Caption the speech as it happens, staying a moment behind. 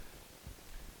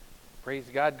Praise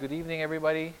God. Good evening,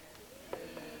 everybody.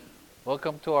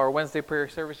 Welcome to our Wednesday prayer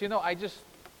service. It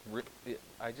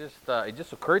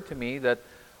just occurred to me that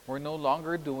we're no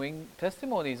longer doing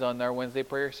testimonies on our Wednesday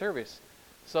prayer service.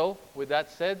 So, with that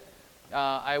said,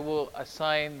 I will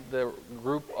assign the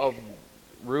group of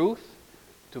Ruth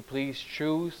to please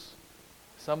choose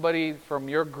somebody from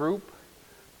your group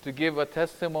to give a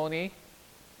testimony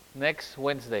next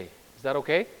Wednesday. Is that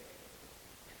okay?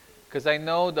 Because I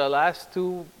know the last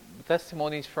two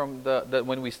testimonies from the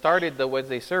when we started the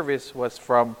Wednesday service was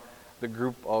from the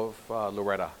group of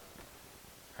Loretta,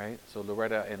 right? So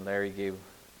Loretta and Larry gave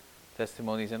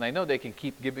testimonies, and I know they can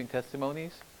keep giving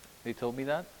testimonies. They told me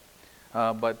that,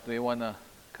 but they wanna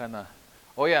kind of.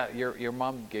 Oh yeah, your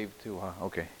mom gave too, huh?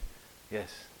 Okay, yes,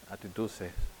 Ate Dulce.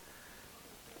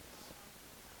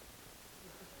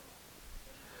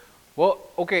 Well,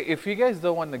 okay, if you guys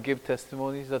don't want to give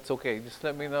testimonies, that's okay. Just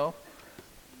let me know,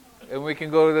 and we can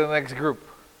go to the next group.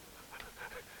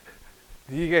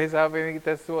 Do you guys have any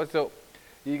testimony? So,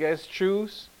 you guys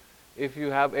choose if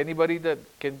you have anybody that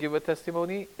can give a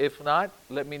testimony. If not,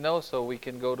 let me know so we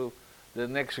can go to the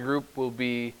next group. Will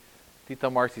be Tita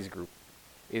Marcy's group.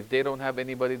 If they don't have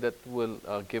anybody that will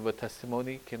give a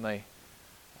testimony, can I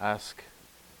ask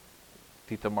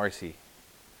Tita Marcy?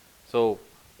 So,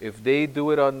 if they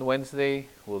do it on Wednesday,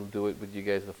 we'll do it with you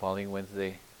guys the following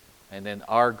Wednesday. And then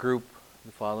our group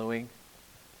the following.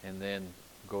 And then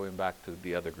going back to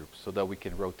the other groups so that we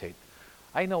can rotate.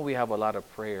 I know we have a lot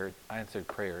of prayer, answered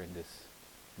prayer in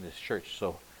this church.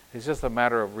 So it's just a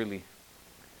matter of really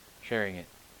sharing it.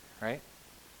 Right?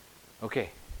 Okay.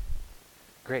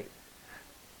 Great.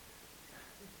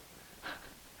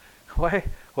 Why?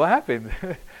 What happened?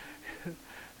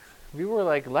 We were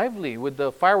like lively with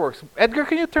the fireworks. Edgar,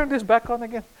 can you turn this back on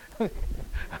again? Okay.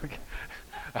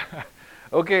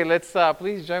 Okay, let's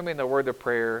please join me in a word of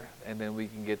prayer, and then we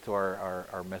can get to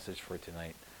our message for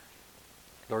tonight.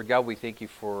 Lord God, we thank you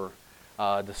for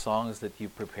the songs that you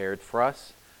prepared for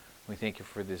us. We thank you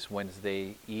for this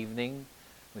Wednesday evening.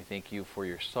 We thank you for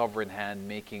your sovereign hand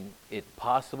making it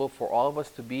possible for all of us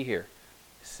to be here,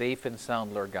 safe and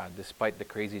sound, Lord God, despite the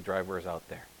crazy drivers out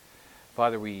there.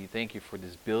 Father, we thank you for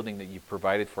this building that you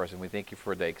provided for us, and we thank you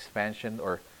for the expansion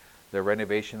or the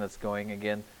renovation that's going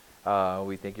again.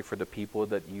 We thank you for the people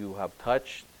that you have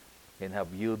touched and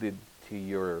have yielded to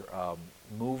your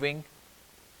moving.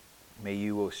 May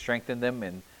you strengthen them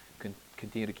and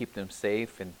continue to keep them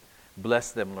safe and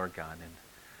bless them, Lord God. And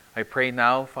I pray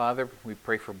now, Father, we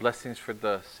pray for blessings for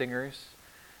the singers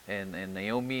and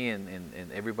Naomi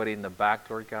and everybody in the back,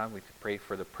 Lord God. We pray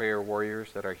for the prayer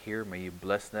warriors that are here. May you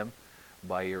bless them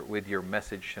with your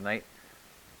message tonight.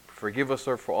 Forgive us,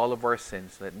 Lord, for all of our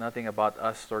sins. Let nothing about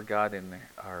us, Lord God, and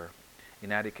our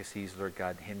inadequacies, Lord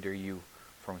God, hinder you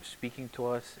from speaking to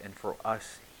us and for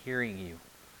us hearing you.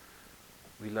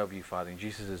 We love you, Father. In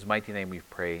Jesus' mighty name we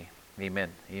pray. Amen.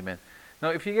 Amen. Now,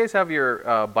 if you guys have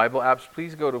your Bible apps,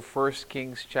 please go to 1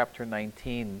 Kings chapter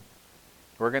 19.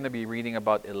 We're going to be reading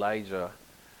about Elijah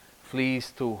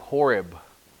flees to Horeb.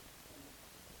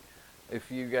 If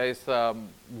you guys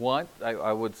want,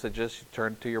 I would suggest you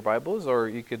turn to your Bibles, or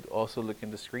you could also look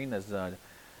in the screen, as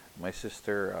my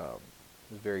sister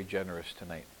is very generous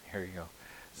tonight. Here you go.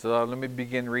 So let me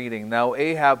begin reading. Now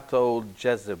Ahab told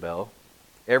Jezebel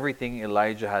everything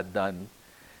Elijah had done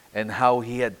and how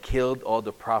he had killed all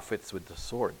the prophets with the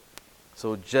sword.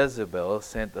 So Jezebel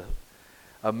sent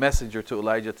a messenger to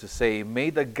Elijah to say, "May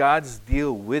the gods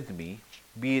deal with me,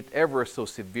 be it ever so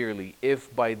severely,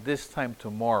 if by this time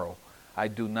tomorrow I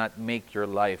do not make your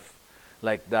life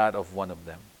like that of one of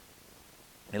them."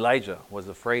 Elijah was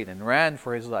afraid and ran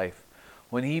for his life.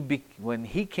 When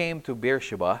he came to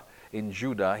Beersheba in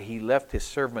Judah, he left his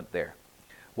servant there.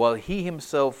 While he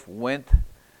himself went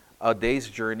a day's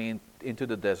journey into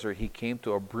the desert, he came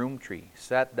to a broom tree,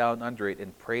 sat down under it,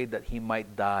 and prayed that he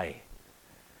might die.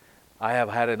 "I have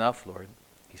had enough, Lord,"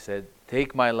 he said.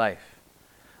 "Take my life.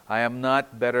 I am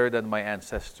not better than my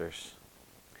ancestors."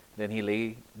 Then he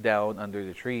lay down under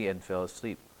the tree and fell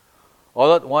asleep.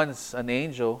 All at once an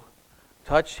angel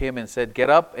touched him and said, "Get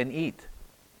up and eat."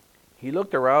 He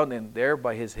looked around, and there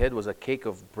by his head was a cake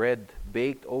of bread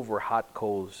baked over hot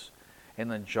coals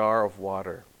and a jar of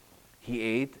water. He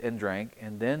ate and drank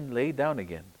and then lay down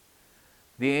again.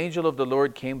 The angel of the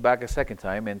Lord came back a second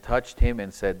time and touched him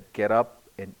and said, "Get up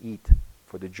and eat,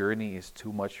 for the journey is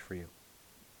too much for you."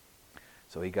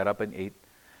 So he got up and ate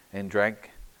and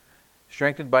drank.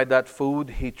 Strengthened by that food,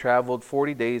 he traveled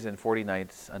 40 days and 40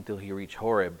 nights until he reached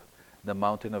Horeb, the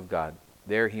mountain of God.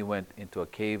 There he went into a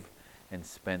cave and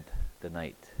spent the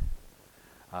night.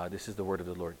 This is the word of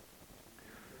the Lord.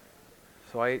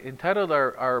 So I entitled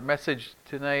our message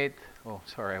tonight. Oh,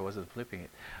 sorry, I wasn't flipping it.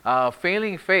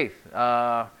 Failing faith.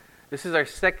 This is our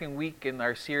second week in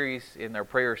our series in our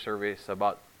prayer service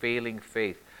about failing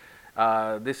faith.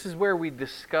 This is where we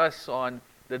discuss on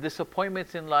the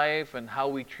disappointments in life and how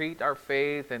we treat our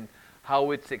faith and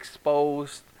how it's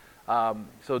exposed.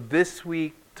 So this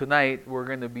week, tonight, we're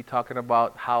going to be talking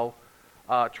about how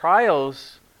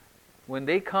trials, when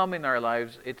they come in our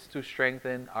lives, it's to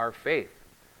strengthen our faith.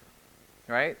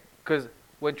 Right? Because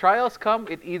when trials come,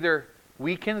 it either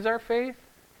weakens our faith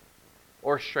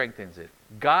or strengthens it.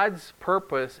 God's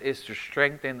purpose is to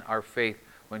strengthen our faith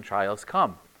when trials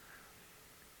come.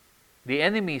 The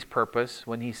enemy's purpose,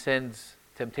 when he sends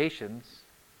temptations,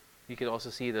 you can also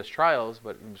see it as trials,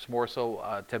 but it's more so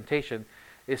temptation,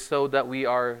 is so that we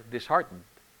are disheartened.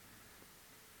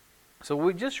 So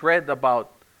we just read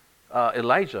about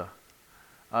Elijah.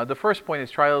 The first point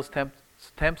is trials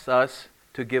tempts us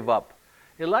to give up.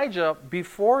 Elijah,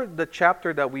 before the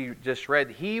chapter that we just read,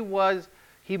 he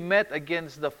met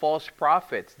against the false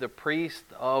prophets, the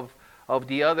priests of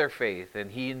the other faith, and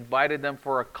he invited them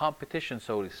for a competition,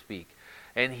 so to speak.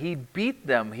 And he beat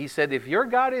them. He said, if your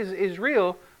God is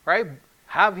real, right,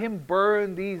 have him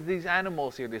burn these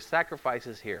animals here, these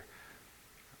sacrifices here.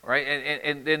 Right?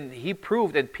 And then he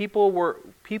proved, and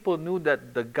people knew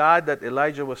that the God that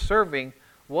Elijah was serving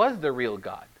was the real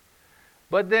God.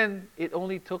 But then it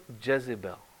only took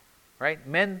Jezebel, right?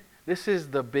 Men, this is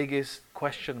the biggest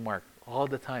question mark all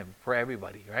the time for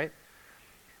everybody, right?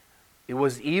 It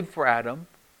was Eve for Adam,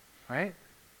 right?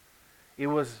 It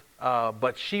was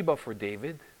Bathsheba for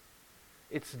David.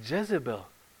 It's Jezebel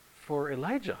for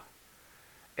Elijah.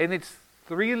 And it's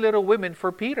 3 little women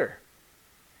for Peter.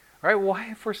 Right?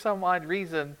 Why, for some odd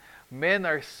reason, men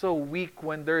are so weak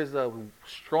when there's a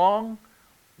strong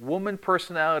woman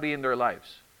personality in their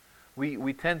lives?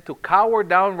 We tend to cower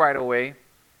down right away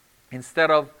instead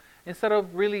of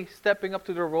really stepping up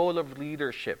to the role of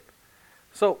leadership.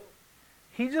 So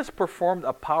he just performed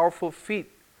a powerful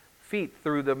feat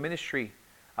through the ministry.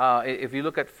 If you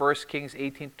look at 1 Kings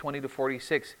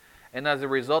 18:20-46, and as a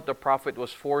result, the prophet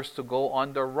was forced to go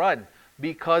on the run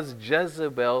because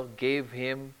Jezebel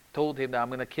told him that I'm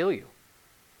going to kill you.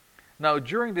 Now,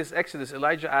 during this exodus,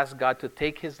 Elijah asked God to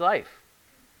take his life.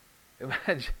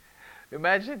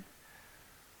 Imagine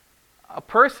a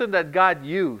person that God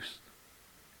used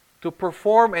to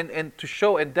perform and to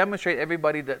show and demonstrate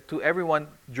to everyone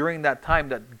during that time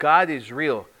that God is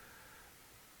real,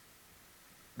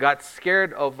 got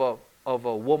scared of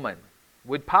a woman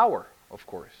with power, of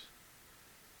course.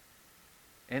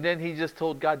 And then he just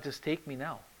told God, just take me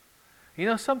now. You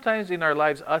know, sometimes in our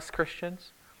lives, us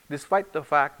Christians, despite the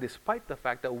fact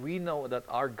that we know that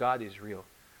our God is real,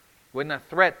 when a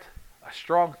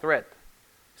strong threat,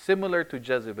 similar to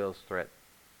Jezebel's threat,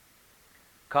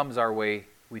 comes our way,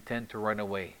 we tend to run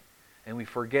away. And we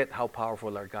forget how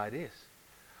powerful our God is.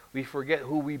 We forget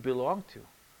who we belong to.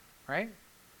 Right?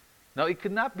 Now, it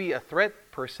could not be a threat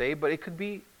per se, but it could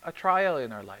be a trial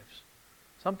in our lives.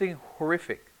 Something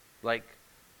horrific, like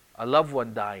a loved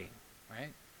one dying.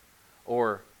 Right?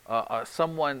 Or a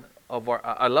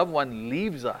loved one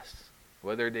leaves us,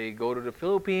 whether they go to the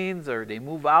Philippines or they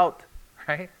move out.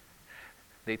 Right?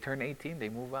 They turn 18, they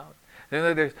move out.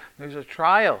 There's a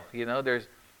trial,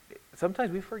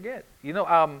 sometimes we forget.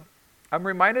 I'm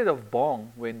reminded of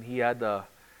Bong when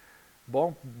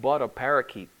Bong bought a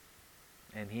parakeet,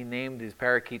 and he named his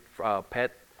parakeet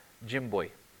pet Jimboy.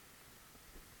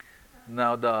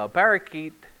 Now the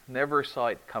parakeet never saw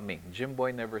it coming.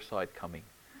 Jimboy never saw it coming.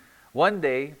 One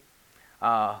day,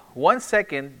 1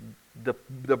 second, the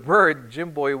bird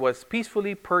Jimboy was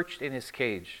peacefully perched in his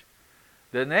cage.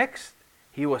 The next,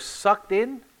 he was sucked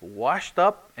in, washed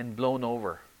up, and blown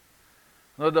over.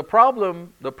 Now the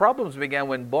problems began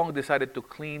when Bong decided to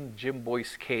clean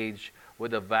Jimboy's cage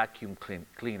with a vacuum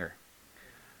cleaner.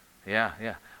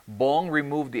 Yeah. Bong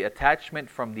removed the attachment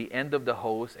from the end of the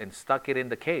hose and stuck it in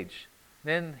the cage.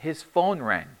 Then his phone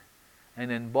rang, and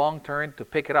then Bong turned to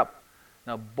pick it up.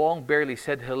 Now Bong barely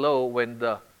said hello when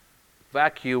the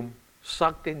vacuum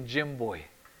sucked in Jimboy.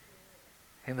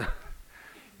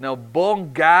 Now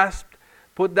Bong gasped,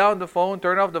 put down the phone,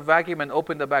 turned off the vacuum, and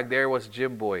opened the bag. There was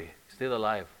Jimboy, still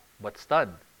alive, but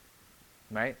stunned.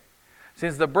 Right?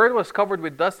 Since the bird was covered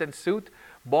with dust and soot,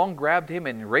 Bong grabbed him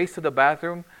and raced to the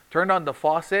bathroom, turned on the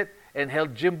faucet, and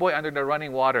held Jimboy under the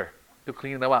running water to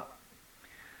clean them up.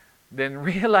 Then,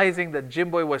 realizing that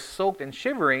Jimboy was soaked and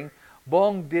shivering,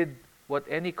 Bong did what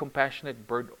any compassionate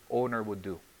bird owner would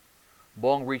do.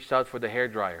 Bong reached out for the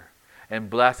hairdryer and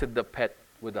blasted the pet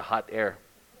with the hot air.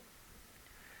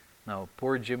 Now,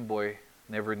 poor Jimboy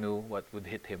never knew what would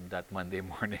hit him that Monday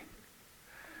morning.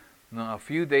 Now, a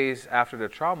few days after the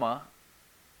trauma,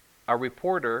 a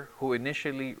reporter who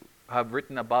initially had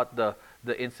written about the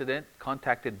incident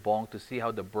contacted Bong to see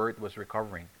how the bird was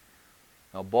recovering.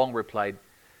 Now, Bong replied,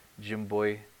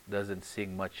 Jimboy doesn't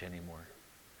sing much anymore,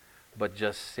 but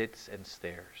just sits and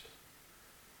stares.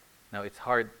 Now, it's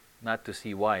hard not to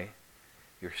see why.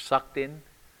 You're sucked in,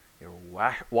 you're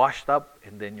washed up,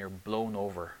 and then you're blown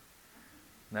over.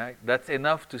 Now, that's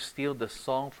enough to steal the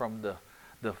song from the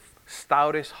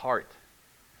stoutest heart.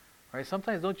 Right?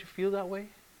 Sometimes don't you feel that way?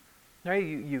 Right?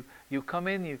 You come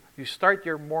in, you start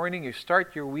your morning, you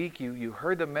start your week, you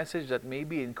heard a message that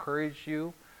maybe encouraged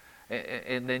you,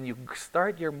 and then you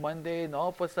start your Monday, and all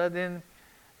of a sudden,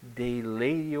 they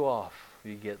lay you off.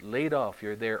 You get laid off.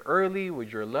 You're there early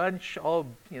with your lunch, all,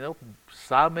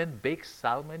 salmon, baked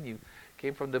salmon. You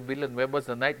came from the Villanuevas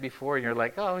the night before, and you're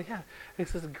like, oh yeah,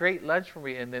 this is a great lunch for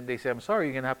me. And then they say, I'm sorry,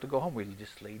 you're going to have to go home. We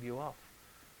just laid you off.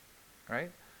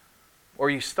 Right? Or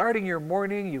you're starting your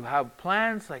morning, you have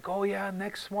plans like, oh yeah,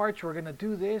 next March we're going to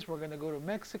do this, we're going to go to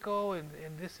Mexico and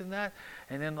this and that.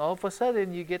 And then all of a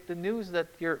sudden you get the news that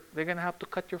they're going to have to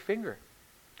cut your finger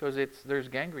because there's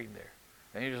gangrene there.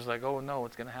 And you're just like, oh no,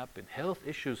 what's going to happen? Health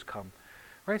issues come.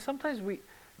 Right? Sometimes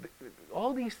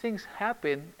all these things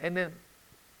happen, and then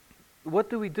what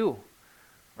do?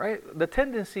 Right? The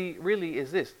tendency really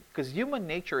is this, because human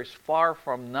nature is far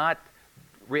from not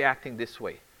reacting this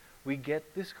way. We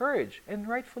get discouraged, and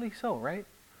rightfully so, right?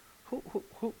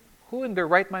 Who in their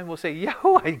right mind will say, "Yeah,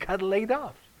 I got laid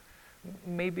off"?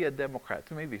 Maybe a Democrat,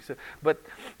 maybe. So, but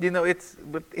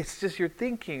it's just your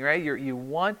thinking, right? You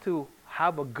want to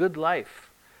have a good life.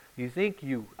 You think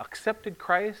you accepted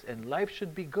Christ, and life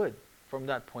should be good from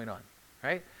that point on,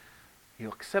 right? You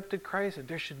accepted Christ, and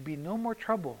there should be no more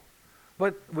trouble.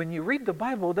 But when you read the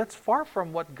Bible, that's far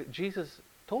from what Jesus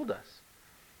told us.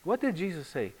 What did Jesus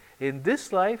say? In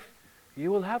this life,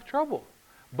 you will have trouble.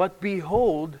 But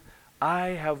behold, I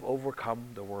have overcome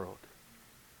the world.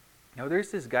 Now,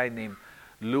 there's this guy named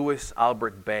Louis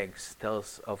Albert Banks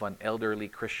tells of an elderly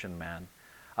Christian man,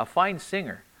 a fine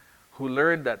singer, who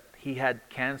learned that he had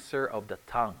cancer of the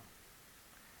tongue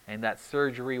and that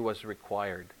surgery was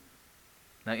required.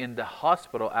 Now, in the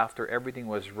hospital, after everything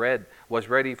was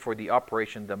ready for the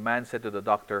operation, the man said to the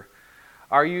doctor,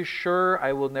 "Are you sure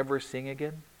I will never sing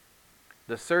again?"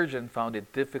 The surgeon found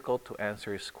it difficult to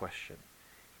answer his question.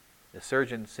 The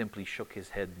surgeon simply shook his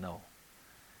head no.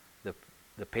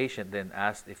 The patient then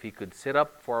asked if he could sit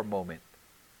up for a moment.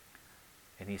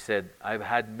 And he said, "I've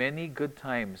had many good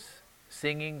times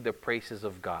singing the praises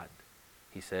of God,"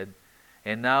 he said,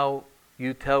 "and now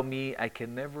you tell me I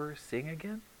can never sing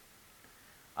again?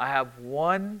 I have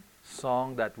one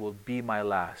song that will be my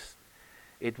last.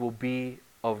 It will be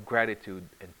of gratitude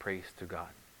and praise to God."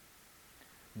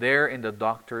 There in the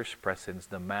doctor's presence,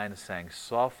 the man sang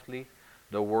softly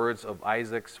the words of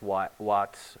Isaac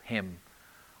Watts' hymn,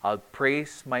 "I'll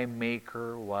praise my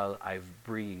Maker while I've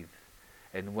breathed,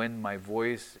 and when my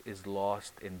voice is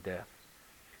lost in death.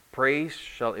 Praise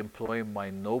shall employ my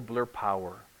nobler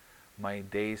power, my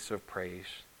days of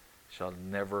praise shall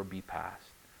never be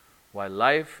past, while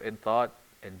life and thought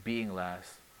and being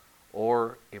last,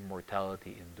 or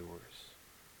immortality endures."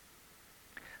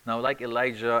 Now, like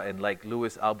Elijah and like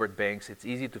Louis Albert Banks, it's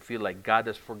easy to feel like God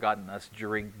has forgotten us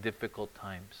during difficult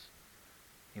times.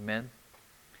 Amen?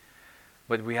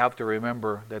 But we have to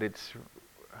remember that it's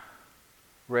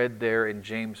read there in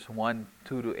James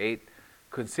 1:2-8,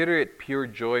 "Consider it pure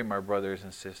joy, my brothers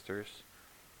and sisters,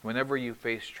 whenever you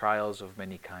face trials of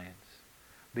many kinds,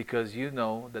 because you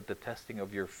know that the testing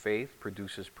of your faith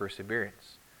produces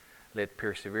perseverance. Let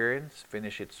perseverance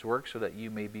finish its work so that you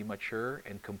may be mature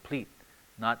and complete,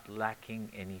 not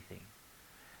lacking anything.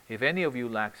 If any of you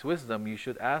lacks wisdom, you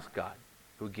should ask God,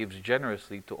 who gives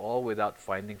generously to all without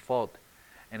finding fault,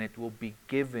 and it will be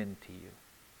given to you.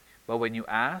 But when you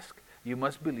ask, you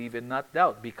must believe and not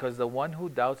doubt, because the one who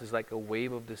doubts is like a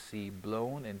wave of the sea,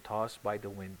 blown and tossed by the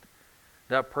wind.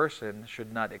 That person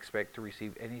should not expect to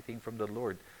receive anything from the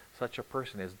Lord. Such a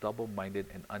person is double-minded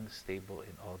and unstable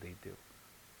in all they do."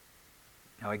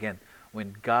 Now again,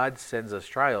 when God sends us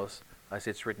trials, as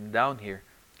it's written down here,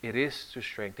 it is to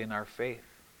strengthen our faith.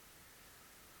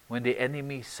 When the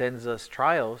enemy sends us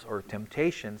trials or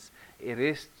temptations, it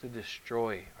is to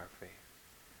destroy our faith.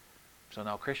 So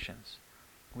now, Christians,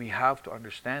 we have to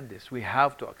understand this. We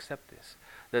have to accept this.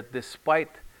 That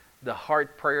despite the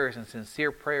hard prayers and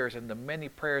sincere prayers and the many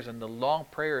prayers and the long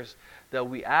prayers that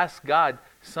we ask God,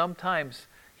 sometimes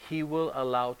He will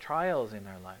allow trials in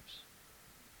our lives.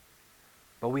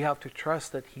 But we have to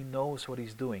trust that He knows what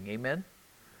He's doing. Amen?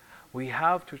 We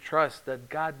have to trust that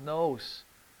God knows.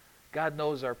 God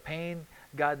knows our pain.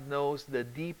 God knows the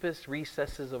deepest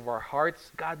recesses of our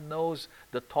hearts. God knows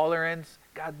the tolerance.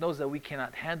 God knows that we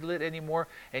cannot handle it anymore.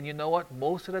 And you know what?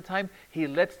 Most of the time, He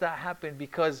lets that happen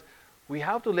because we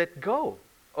have to let go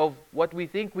of what we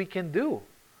think we can do.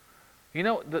 You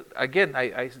know, again,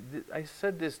 I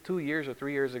said this 2 years or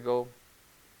 3 years ago,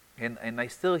 and I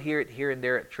still hear it here and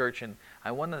there at church, and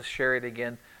I want to share it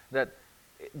again, that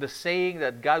the saying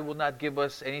that God will not give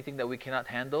us anything that we cannot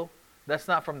handle, that's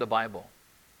not from the Bible.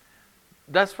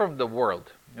 That's from the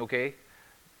world, okay?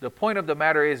 The point of the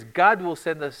matter is God will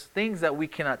send us things that we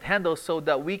cannot handle so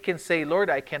that we can say, Lord,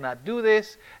 I cannot do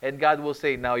this, and God will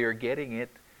say, now you're getting it.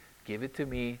 Give it to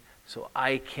me so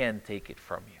I can take it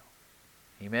from you.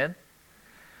 Amen?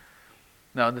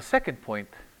 Now, the second point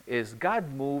is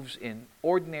God moves in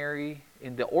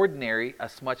the ordinary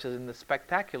as much as in the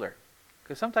spectacular.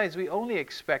 Because sometimes we only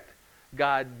expect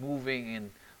God moving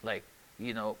in, like,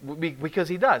 you know, because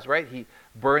He does, right? He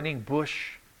burning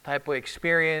bush type of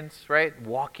experience, right?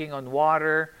 Walking on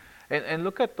water. And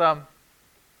look at,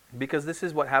 because this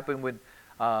is what happened with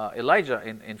Elijah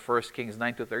in 1 Kings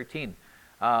 9-13.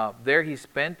 There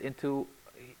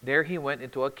he went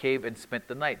into a cave and spent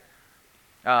the night.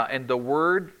 And the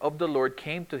word of the Lord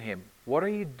came to him. What are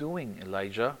you doing,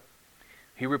 Elijah?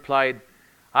 He replied,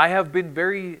 I have been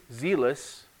very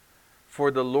zealous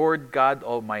for the Lord God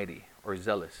Almighty, or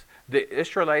zealous. The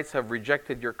Israelites have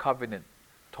rejected your covenant,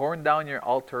 torn down your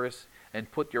altars, and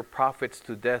put your prophets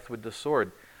to death with the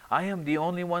sword. I am the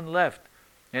only one left,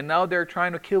 and now they're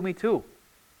trying to kill me too.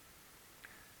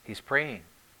 He's praying.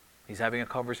 He's having a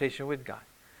conversation with God.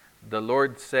 The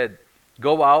Lord said,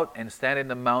 go out and stand in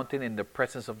the mountain in the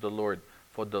presence of the Lord,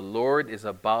 for the Lord is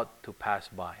about to pass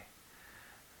by.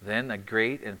 Then a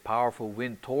great and powerful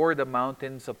wind tore the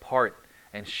mountains apart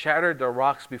and shattered the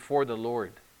rocks before the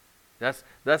Lord.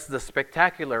 That's the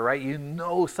spectacular, right? You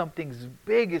know something's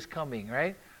big is coming,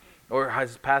 right? Or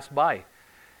has passed by.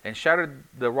 And shattered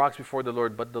the rocks before the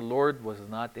Lord, but the Lord was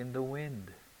not in the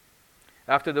wind.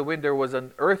 After the wind there was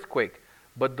an earthquake,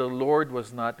 but the Lord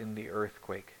was not in the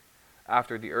earthquake.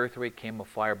 After the earthquake came a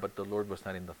fire, but the Lord was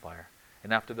not in the fire.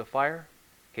 And after the fire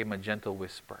came a gentle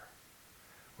whisper.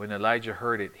 When Elijah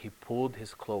heard it, he pulled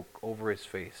his cloak over his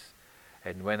face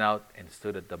and went out and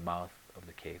stood at the mouth of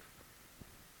the cave.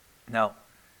 Now,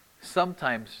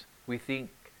 sometimes we think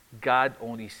God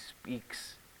only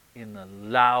speaks in a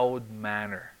loud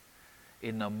manner,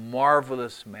 in a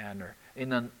marvelous manner,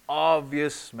 in an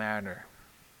obvious manner.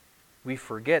 We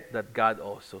forget that God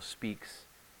also speaks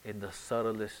in the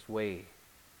subtlest way,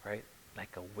 right?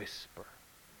 Like a whisper,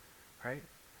 right?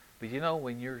 But you know,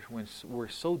 when we're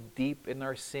so deep in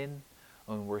our sin,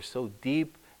 when we're so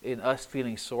deep in us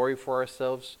feeling sorry for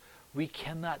ourselves, we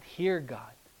cannot hear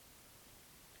God.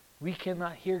 We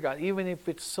cannot hear God, even if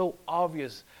it's so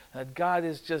obvious that God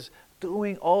is just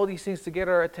doing all these things to get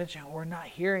our attention. We're not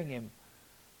hearing Him.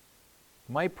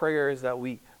 My prayer is that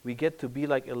we get to be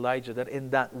like Elijah, that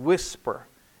in that whisper,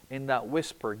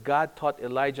 God taught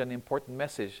Elijah an important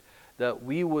message, that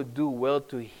we would do well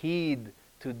to heed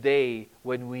today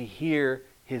when we hear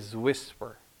His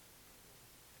whisper.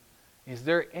 Is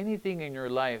there anything in your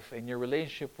life, in your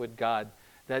relationship with God,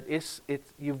 that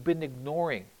you've been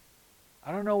ignoring?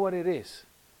 I don't know what it is.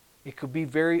 It could be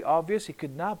very obvious. It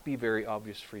could not be very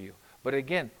obvious for you. But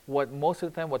again, most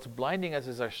of the time what's blinding us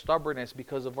is our stubbornness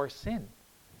because of our sin.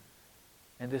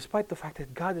 And despite the fact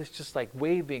that God is just like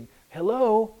waving,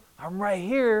 hello, I'm right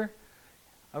here.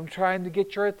 I'm trying to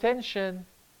get your attention.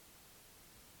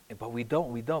 But we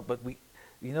don't.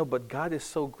 But God is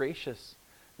so gracious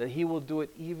that He will do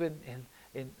it even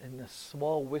in a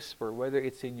small whisper, whether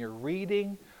it's in your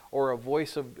reading or a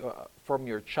voice from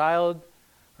your child,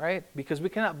 right? Because we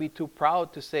cannot be too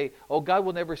proud to say, oh, God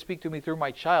will never speak to me through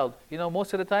my child. You know,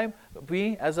 most of the time,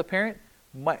 me as a parent,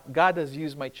 God has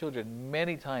used my children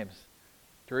many times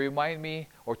to remind me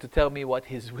or to tell me what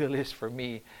His will is for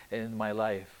me and in my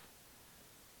life.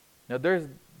 Now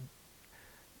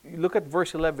look at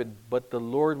verse 11. But the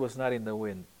Lord was not in the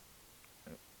wind.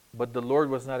 But the Lord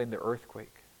was not in the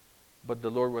earthquake. But the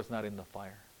Lord was not in the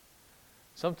fire.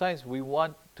 Sometimes we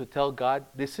want to tell God,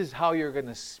 this is how you're going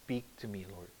to speak to me,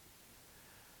 Lord.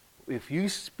 If you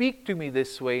speak to me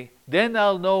this way, then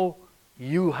I'll know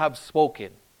you have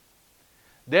spoken.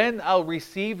 Then I'll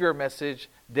receive your message,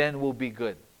 then we'll be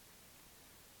good.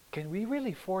 Can we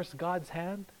really force God's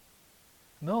hand?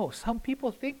 No, some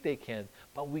people think they can,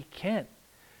 but we can't.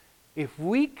 If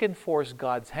we can force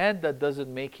God's hand, that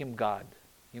doesn't make Him God.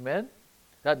 Amen?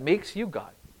 That makes you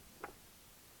God.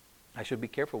 I should be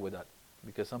careful with that,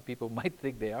 because some people might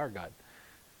think they are God.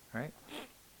 Right?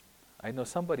 I know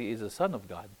somebody is a son of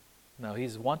God. Now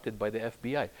he's wanted by the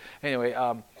FBI. Anyway,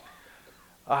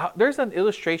 There's an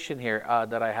illustration here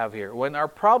that I have here. When our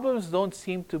problems don't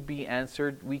seem to be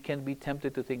answered, we can be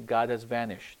tempted to think God has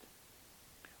vanished.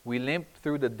 We limp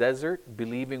through the desert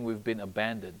believing we've been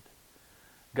abandoned.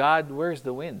 God, where's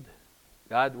the wind?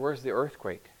 God, where's the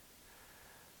earthquake?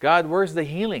 God, where's the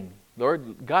healing?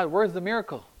 Lord, God, where's the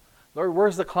miracle? Lord,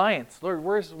 where's the clients? Lord,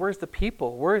 where's the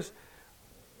people? Where's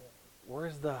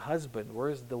the husband?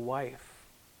 Where's the wife?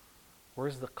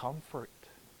 Where's the comfort?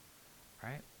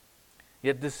 Right?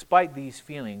 Yet despite these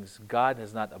feelings, God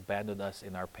has not abandoned us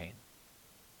in our pain.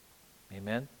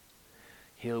 Amen?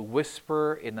 He'll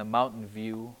whisper in a mountain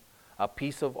view, a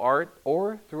piece of art,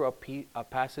 or through a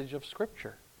passage of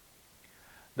Scripture.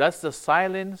 That's the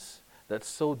silence that's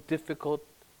so difficult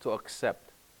to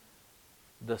accept.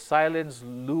 The silence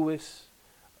Louis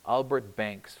Albert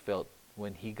Banks felt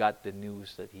when he got the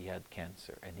news that he had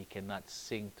cancer and he cannot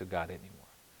sing to God anymore.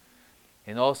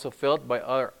 And also felt by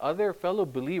our other fellow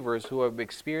believers who have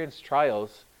experienced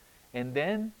trials, and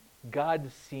then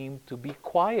God seemed to be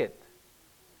quiet.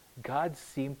 God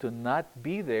seemed to not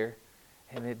be there,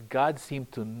 and God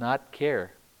seemed to not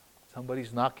care.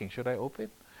 Somebody's knocking. Should I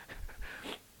open?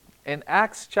 In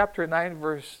Acts chapter 9,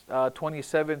 verse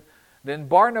 27, then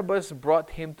Barnabas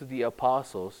brought him to the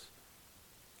apostles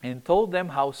and told them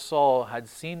how Saul had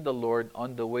seen the Lord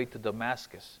on the way to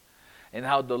Damascus, and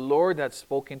how the Lord had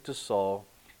spoken to Saul.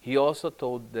 He also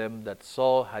told them that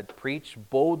Saul had preached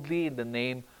boldly in the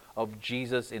name of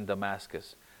Jesus in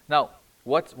Damascus. Now,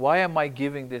 why am I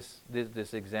giving this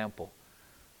example?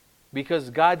 Because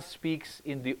God speaks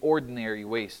in the ordinary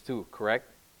ways too, correct?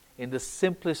 In the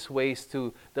simplest ways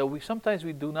too, that sometimes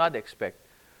we do not expect.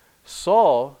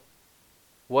 Saul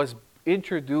was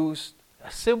introduced,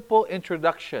 a simple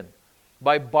introduction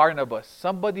by Barnabas,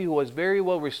 somebody who was very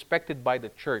well respected by the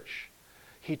church.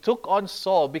 He took on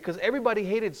Saul because everybody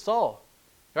hated Saul,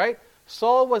 right?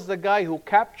 Saul was the guy who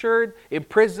captured,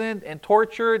 imprisoned, and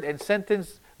tortured and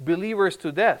sentenced believers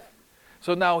to death.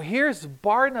 So now here's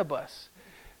Barnabas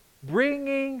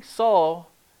bringing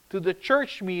Saul to the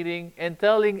church meeting and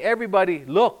telling everybody,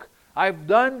 look,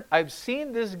 I've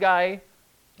seen this guy,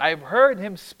 I've heard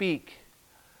him speak,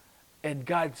 and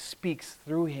God speaks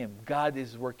through him. God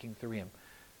is working through him.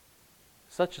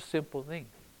 Such a simple thing.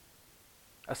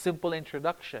 A simple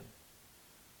introduction.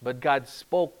 But God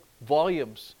spoke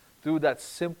volumes through that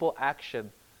simple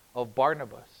action of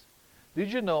Barnabas.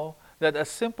 Did you know that as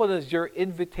simple as your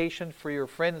invitation for your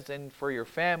friends and for your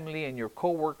family and your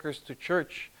co-workers to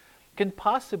church can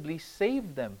possibly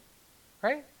save them,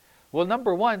 right? Well,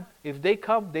 number one, if they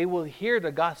come, they will hear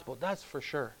the gospel. That's for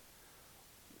sure.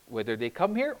 Whether they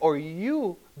come here or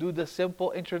you do the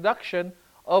simple introduction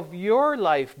of your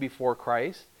life before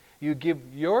Christ, you give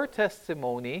your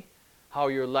testimony, how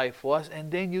your life was,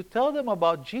 and then you tell them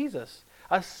about Jesus.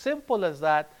 As simple as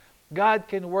that, God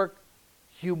can work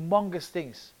humongous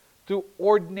things through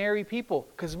ordinary people,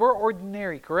 because we're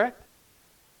ordinary, correct?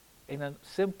 In a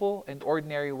simple and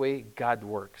ordinary way, God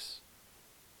works.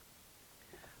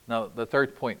 Now, the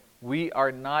third point, we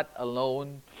are not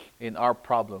alone in our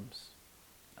problems.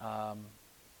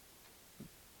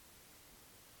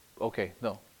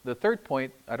 The third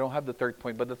point, I don't have the third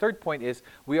point, but the third point is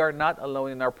we are not alone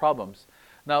in our problems.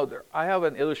 Now, I have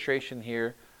an illustration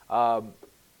here. Now,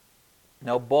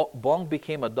 Bong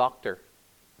became a doctor.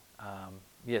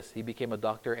 Yes, he became a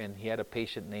doctor, and he had a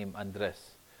patient named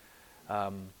Andres.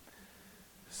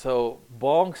 So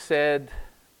Bong said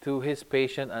to his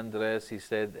patient Andres, he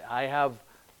said, I have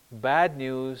bad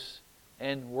news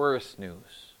and worse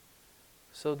news.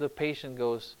 So the patient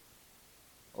goes,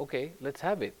 okay, let's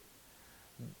have it.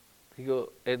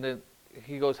 And then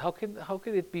he goes, how can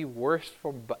it be worse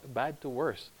from bad to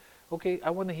worse? Okay, I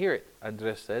want to hear it,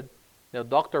 Andres said. Now,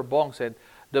 Dr. Bong said,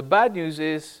 the bad news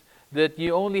is that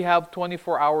you only have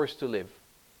 24 hours to live.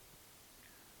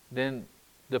 Then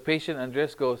the patient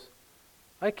Andres goes,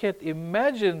 I can't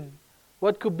imagine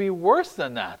what could be worse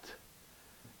than that.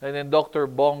 And then Dr.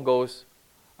 Bong goes,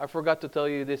 I forgot to tell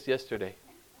you this yesterday.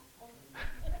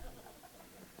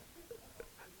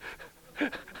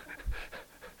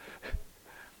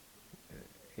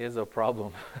 Here's a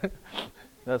problem.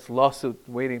 That's lawsuit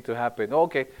waiting to happen.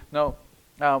 Okay, no.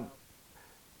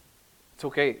 It's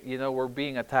okay. We're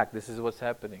being attacked. This is what's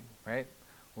happening, right?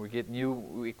 We get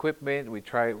new equipment. We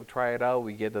try it out.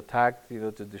 We get attacked,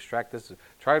 to distract us.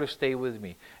 Try to stay with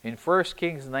me. In 1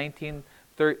 Kings 19,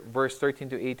 verse 13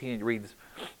 to 18, it reads,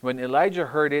 when Elijah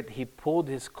heard it, he pulled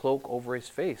his cloak over his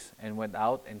face and went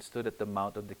out and stood at the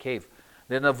mouth of the cave.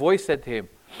 Then a voice said to him,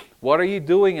 what are you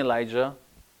doing, Elijah?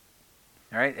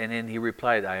 All right, and then he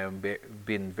replied, I have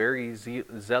been very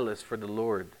zealous for the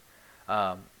Lord.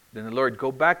 Then the Lord,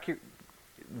 go back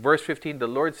verse 15, the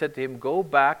Lord said to him, go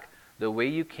back the way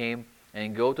you came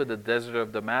and go to the desert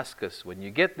of Damascus. When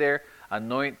you get there,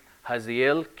 anoint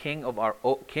Hazael king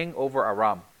over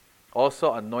Aram.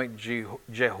 Also anoint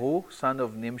Jehu son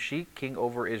of Nimshi king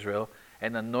over Israel,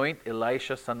 and anoint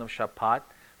Elisha son of Shaphat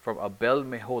from Abel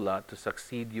Meholah to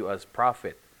succeed you as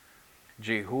prophet.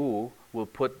 Jehu will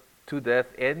put to death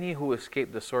any who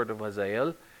escape the sword of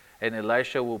Hazael, and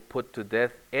Elisha will put to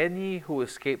death any who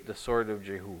escape the sword of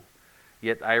Jehu.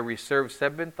 Yet I reserve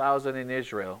 7,000 in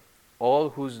Israel, all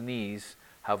whose knees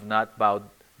have not bowed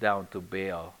down to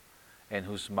Baal, and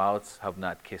whose mouths have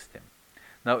not kissed him.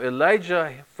 Now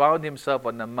Elijah found himself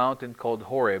on a mountain called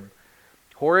Horeb.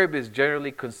 Horeb is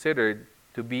generally considered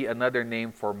to be another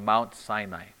name for Mount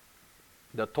Sinai.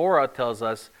 The Torah tells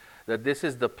us that this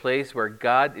is the place where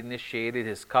God initiated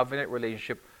his covenant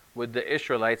relationship with the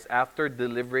Israelites after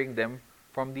delivering them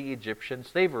from the Egyptian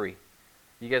slavery.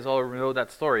 You guys all know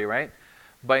that story, right?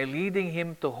 By leading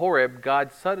him to Horeb,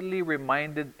 God suddenly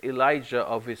reminded Elijah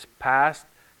of his past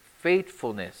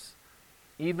faithfulness.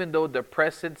 Even though the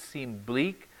present seemed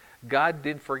bleak, God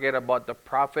didn't forget about the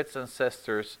prophet's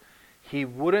ancestors. He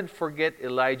wouldn't forget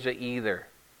Elijah either.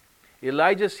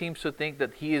 Elijah seems to think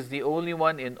that he is the only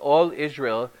one in all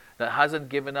Israel that hasn't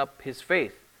given up his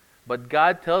faith. But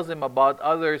God tells him about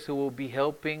others who will be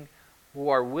helping, who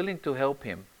are willing to help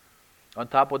him. On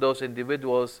top of those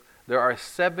individuals, there are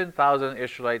 7,000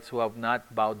 Israelites who have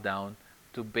not bowed down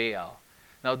to Baal.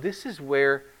 Now this is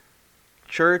where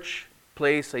church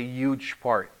plays a huge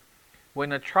part.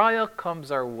 When a trial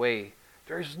comes our way,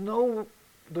 there's no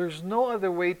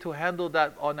other way to handle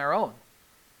that on our own.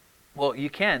 Well, you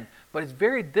can, but it's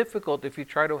very difficult if you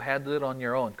try to handle it on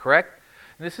your own, correct?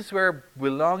 And this is where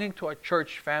belonging to a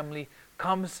church family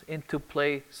comes into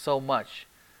play so much.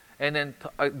 And then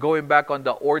going back on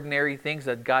the ordinary things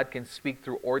that God can speak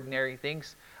through ordinary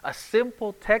things, a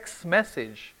simple text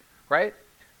message, right,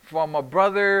 from a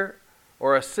brother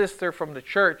or a sister from the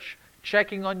church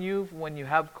checking on you when you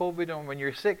have COVID or when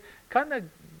you're sick, kind of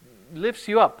lifts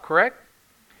you up, correct?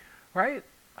 Right?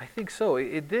 I think so.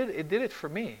 It did it for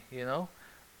me, you know.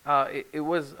 It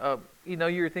was, you know,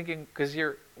 you're thinking, because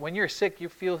when you're sick, you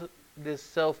feel this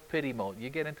self-pity mode. You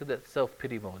get into that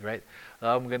self-pity mode, right?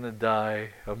 I'm going to die.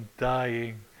 I'm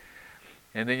dying.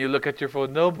 And then you look at your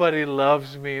phone. Nobody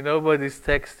loves me. Nobody's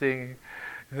texting.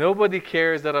 Nobody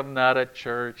cares that I'm not at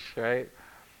church, right?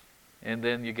 And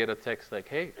then you get a text like,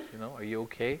 hey, you know, are you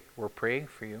okay? We're praying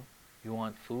for you. You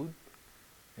want food?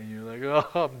 And you're like,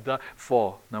 oh, I'm done.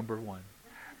 Fall, number one.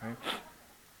 Right?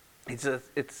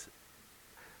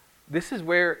 This is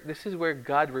where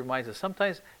God reminds us.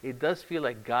 Sometimes it does feel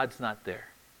like God's not there.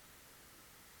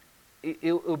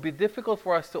 It will be difficult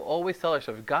for us to always tell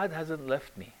ourselves, God hasn't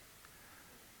left me.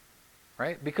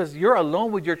 Right? Because you're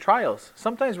alone with your trials.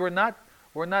 Sometimes we're not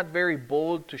very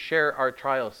bold to share our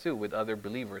trials too with other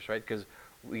believers, right? Because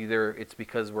either it's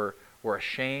because we're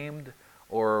ashamed,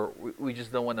 or we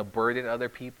just don't want to burden other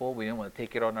people. We don't want to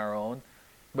take it on our own.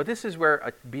 But this is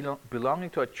where belonging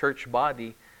to a church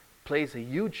body plays a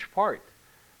huge part,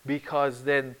 because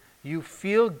then you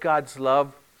feel God's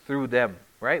love through them,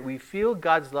 right? We feel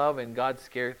God's love and God's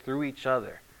care through each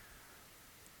other.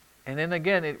 And then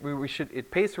again,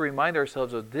 it pays to remind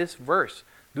ourselves of this verse,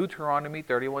 Deuteronomy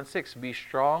 31:6. Be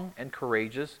strong and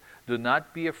courageous. Do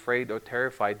not be afraid or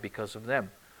terrified because of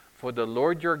them, for the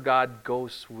Lord your God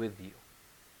goes with you.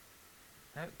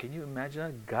 Now, can you imagine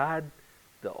that? God,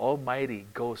 the Almighty,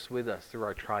 goes with us through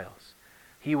our trials.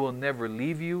 He will never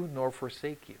leave you nor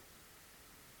forsake you.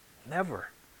 Never.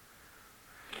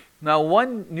 Now,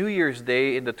 one New Year's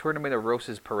Day in the Tournament of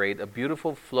Roses parade, a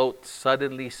beautiful float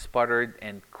suddenly sputtered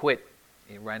and quit.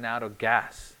 It ran out of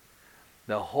gas.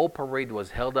 The whole parade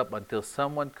was held up until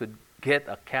someone could get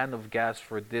a can of gas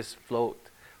for this float,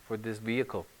 for this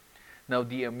vehicle. Now,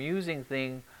 the amusing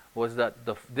thing was that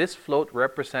this float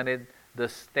represented the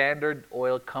Standard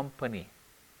Oil Company.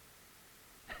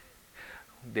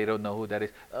 They don't know who that is.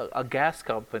 A gas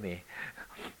company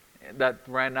that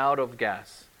ran out of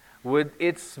gas. With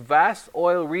its vast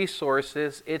oil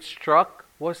resources, its truck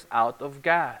was out of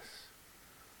gas.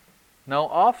 Now,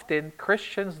 often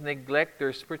Christians neglect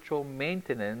their spiritual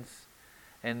maintenance,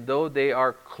 and though they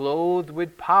are clothed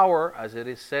with power, as it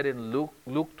is said in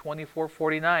Luke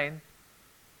 24:49,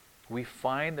 we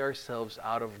find ourselves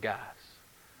out of gas.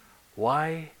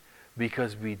 Why?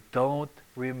 Because we don't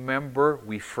remember,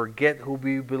 we forget who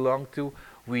we belong to,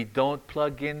 we don't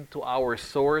plug into our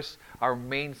source, our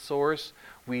main source.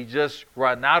 We just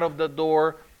run out of the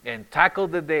door and tackle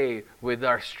the day with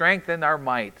our strength and our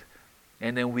might.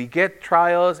 And then we get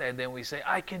trials, and then we say,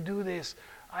 I can do this,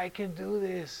 I can do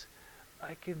this,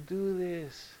 I can do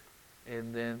this.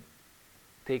 and then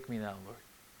take me now, Lord.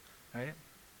 Right?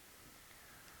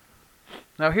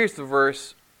 Now here's the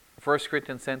verse, 1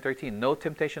 Corinthians 10:13. No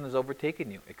temptation has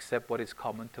overtaken you except what is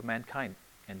common to mankind.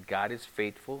 And God is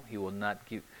faithful. He will not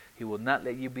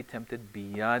let you be tempted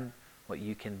beyond what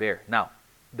you can bear. Now,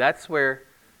 that's where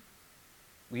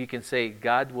you can say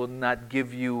God will not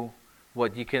give you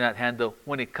what you cannot handle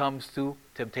when it comes to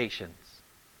temptations.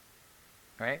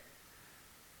 Right?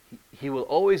 He will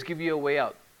always give you a way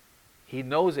out. He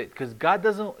knows it because God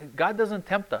doesn't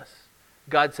tempt us.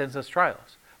 God sends us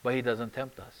trials, but He doesn't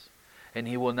tempt us. And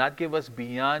He will not give us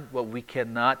beyond what we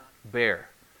cannot bear.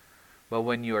 But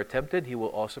when you are tempted, He will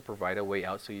also provide a way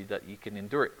out so that you can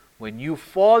endure it. When you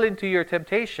fall into your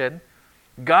temptation,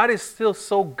 God is still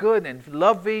so good and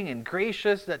loving and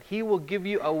gracious that He will give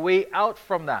you a way out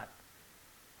from that.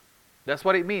 That's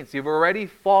what it means. You've already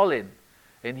fallen,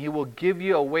 and He will give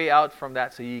you a way out from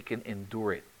that so you can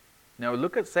endure it. Now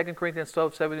look at 2 Corinthians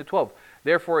 12:7-12.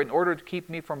 Therefore, in order to keep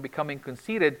me from becoming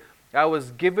conceited, I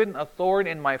was given a thorn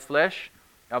in my flesh,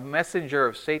 a messenger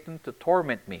of Satan to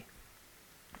torment me.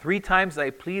 3 times I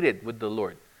pleaded with the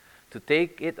Lord to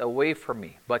take it away from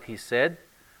me. But He said,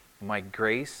 my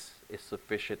grace is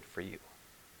sufficient for you.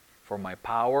 For my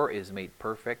power is made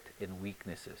perfect in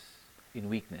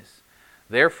weakness.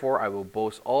 Therefore I will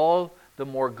boast all the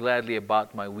more gladly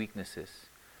about my weaknesses,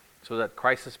 so that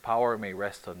Christ's power may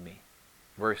rest on me.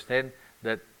 Verse 10,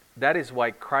 that is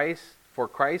why for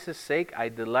Christ's sake I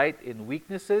delight in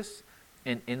weaknesses,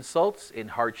 in insults, in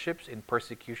hardships, in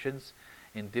persecutions,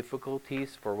 in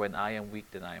difficulties, for when I am weak,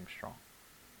 then I am strong.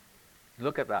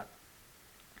 Look at that.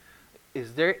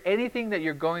 Is there anything that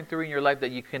you're going through in your life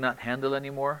that you cannot handle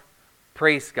anymore?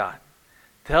 Praise God.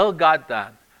 Tell God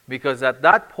that. Because at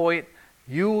that point,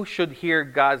 you should hear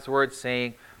God's word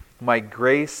saying, my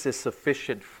grace is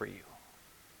sufficient for you.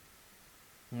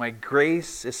 My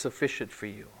grace is sufficient for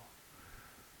you.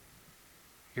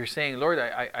 You're saying, Lord,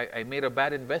 I made a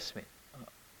bad investment.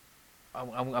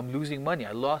 I'm losing money.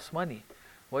 I lost money.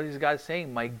 What is God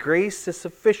saying? My grace is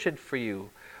sufficient for you.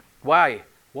 Why?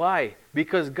 Why?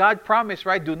 Because God promised,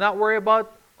 right? Do not worry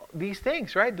about these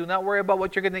things, right? Do not worry about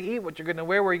what you're going to eat, what you're going to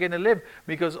wear, where you're going to live.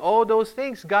 Because all those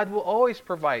things, God will always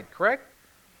provide, correct?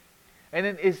 And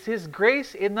then, is His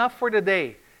grace enough for the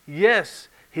day? Yes,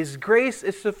 His grace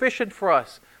is sufficient for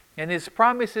us. And His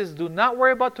promises, do not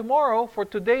worry about tomorrow, for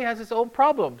today has its own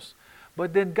problems.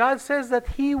 But then God says that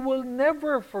He will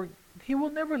never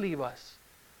leave us.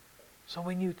 So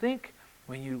when you think,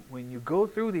 when you go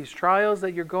through these trials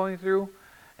that you're going through,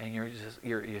 and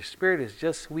your spirit is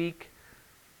just weak,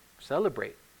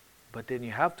 celebrate. But then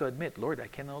you have to admit, Lord, I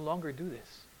can no longer do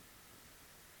this.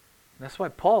 And that's why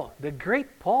Paul, the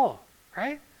great Paul,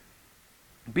 right?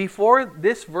 Before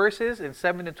this verses in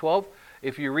 7-12,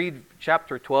 if you read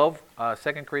chapter 12,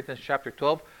 2 Corinthians chapter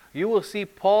 12, you will see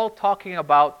Paul talking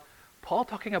about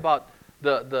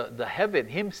the heaven,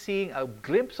 him seeing a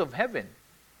glimpse of heaven.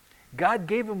 God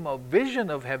gave him a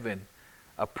vision of heaven,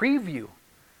 a preview.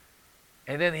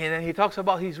 And then he talks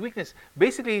about his weakness.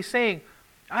 Basically, he's saying,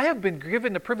 I have been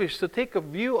given the privilege to take a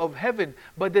view of heaven,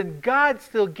 but then God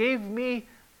still gave me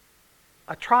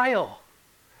a trial.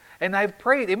 And I've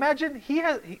prayed. Imagine,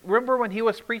 remember when he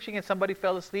was preaching and somebody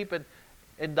fell asleep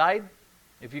and died?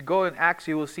 If you go in Acts,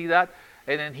 you will see that.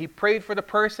 And then he prayed for the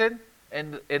person,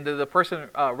 and the person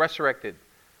resurrected.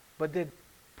 But then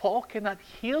Paul cannot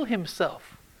heal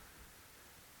himself.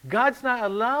 God's not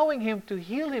allowing him to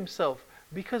heal himself.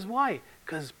 Because why?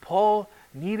 Because Paul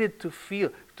needed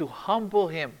to humble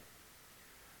him.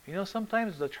 You know,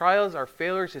 sometimes the trials, our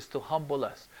failures is to humble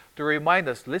us. To remind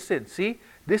us, listen, see,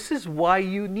 this is why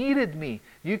you needed me.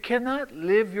 You cannot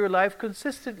live your life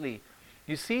consistently.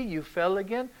 You see, you fell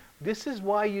again. This is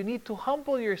why you need to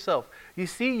humble yourself. You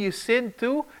see, you sinned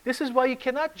too. This is why you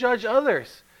cannot judge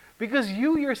others. Because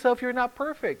you yourself, you're not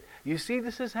perfect. You see,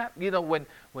 this is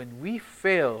when we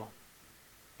fail,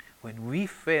 when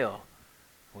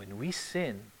we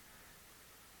sin,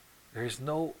 there's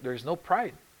no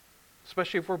pride,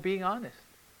 especially if we're being honest.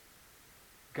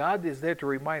 God is there to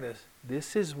remind us,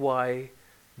 this is why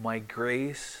my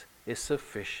grace is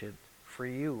sufficient for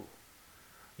you.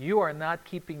 You are not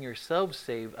keeping yourselves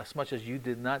saved as much as you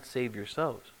did not save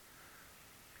yourselves.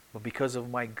 But because of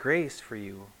my grace for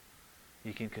you,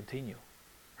 you can continue,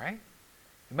 right?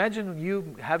 Imagine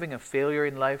you having a failure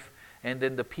in life, and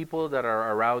then the people that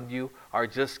are around you are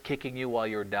just kicking you while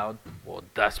you're down. Well,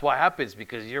 that's what happens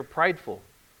because you're prideful,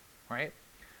 right?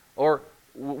 Or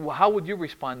how would you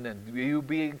respond then? Will you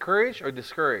be encouraged or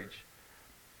discouraged?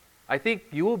 I think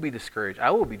you will be discouraged.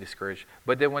 I will be discouraged.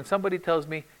 But then when somebody tells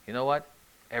me, you know what?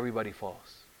 Everybody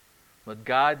falls. But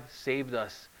God saved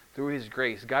us through His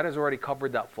grace. God has already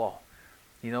covered that fall.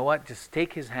 You know what? Just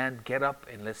take His hand, get up,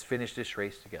 and let's finish this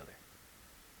race together.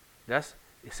 That's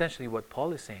essentially what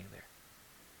Paul is saying there.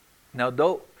 Now,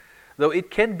 though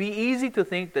it can be easy to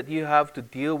think that you have to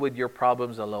deal with your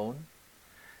problems alone,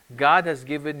 God has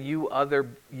given you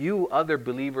other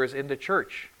believers in the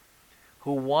church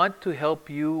who want to help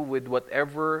you with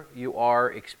whatever you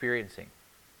are experiencing.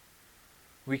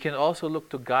 We can also look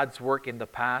to God's work in the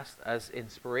past as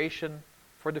inspiration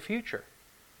for the future,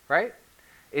 right?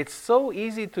 It's so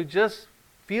easy to just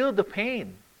feel the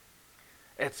pain.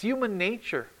 It's human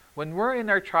nature. When we're in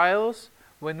our trials,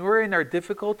 when we're in our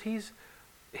difficulties,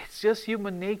 it's just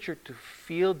human nature to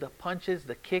feel the punches,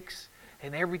 the kicks,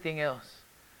 and everything else.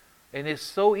 And it's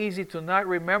so easy to not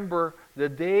remember the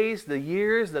days, the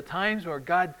years, the times where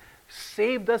God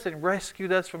saved us and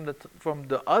rescued us from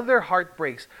the other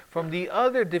heartbreaks, from the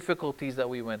other difficulties that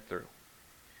we went through.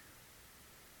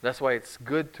 That's why it's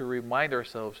good to remind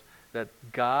ourselves that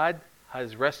God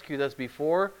has rescued us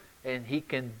before and He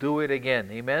can do it again.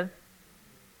 Amen?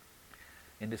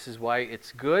 And this is why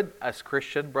it's good as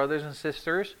Christian brothers and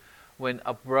sisters, when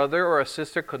a brother or a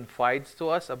sister confides to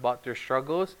us about their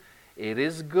struggles, it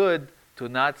is good to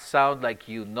not sound like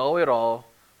you know it all,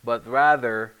 but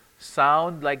rather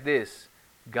sound like this: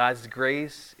 God's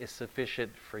grace is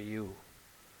sufficient for you.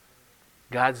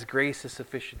 God's grace is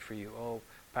sufficient for you. Oh,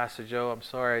 Pastor Joe, I'm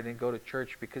sorry I didn't go to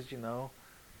church because,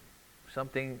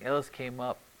 something else came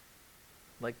up,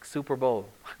 like Super Bowl.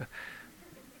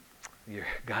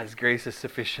 God's grace is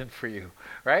sufficient for you,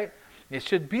 right? It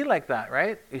should be like that,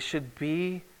 right? It should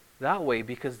be that way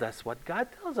because that's what God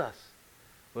tells us.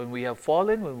 When we have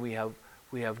fallen, when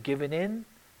we have given in,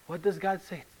 what does God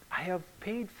say? I have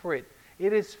paid for it.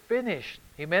 It is finished.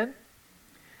 Amen?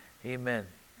 Amen.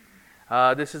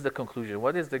 This is the conclusion.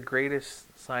 What is the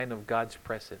greatest sign of God's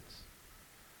presence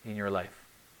in your life?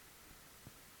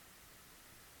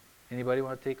 Anybody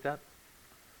want to take that?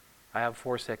 I have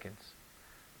 4 seconds.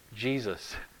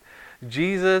 Jesus.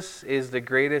 Jesus is the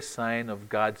greatest sign of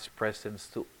God's presence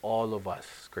to all of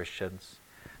us, Christians.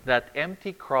 That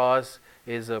empty cross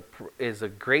is a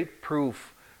great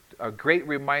proof, a great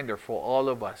reminder for all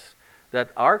of us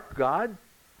that our God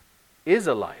is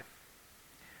alive.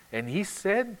 And He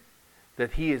said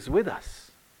that He is with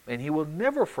us and He will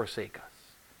never forsake us.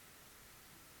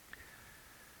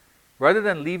 Rather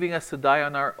than leaving us to die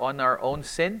on our own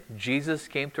sin, Jesus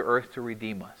came to earth to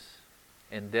redeem us.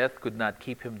 And death could not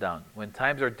keep Him down. When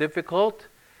times are difficult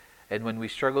and when we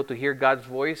struggle to hear God's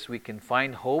voice, we can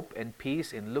find hope and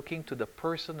peace in looking to the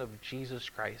person of Jesus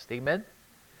Christ. Amen?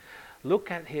 Look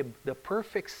at Him, the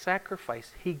perfect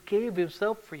sacrifice. He gave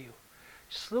Himself for you.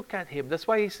 Just look at Him. That's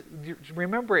why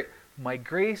remember it. My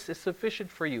grace is sufficient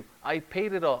for you. I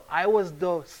paid it all. I was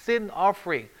the sin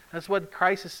offering. That's what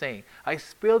Christ is saying. I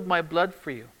spilled my blood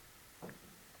for you.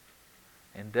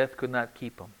 And death could not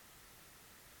keep Him.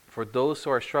 For those who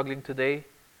are struggling today,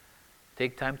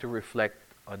 take time to reflect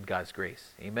on God's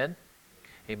grace. Amen?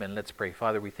 Amen. Let's pray.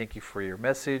 Father, we thank You for Your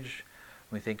message.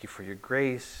 We thank You for Your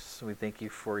grace. We thank You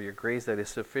for Your grace that is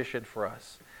sufficient for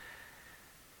us.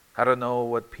 I don't know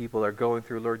what people are going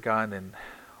through, Lord God, and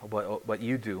what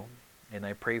You do. And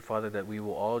I pray, Father, that we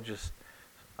will all just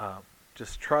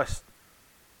trust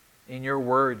in Your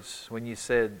words when You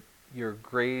said Your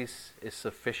grace is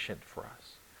sufficient for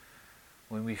us.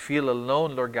 When we feel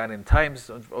alone, Lord God, in times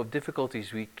of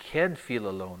difficulties, we can feel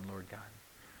alone, Lord God.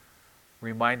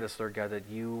 Remind us, Lord God, that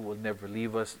You will never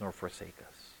leave us nor forsake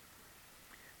us.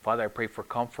 Father, I pray for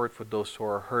comfort for those who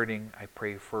are hurting. I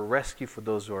pray for rescue for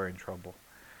those who are in trouble.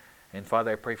 And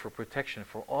Father, I pray for protection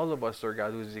for all of us, Lord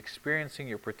God, who is experiencing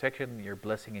Your protection, Your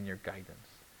blessing, and Your guidance.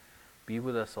 Be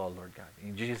with us all, Lord God.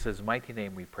 In Jesus' mighty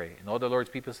name we pray. And all the Lord's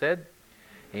people said,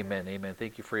 Amen. Amen.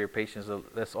 Thank you for your patience.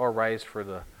 Let's all rise for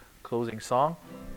the closing song.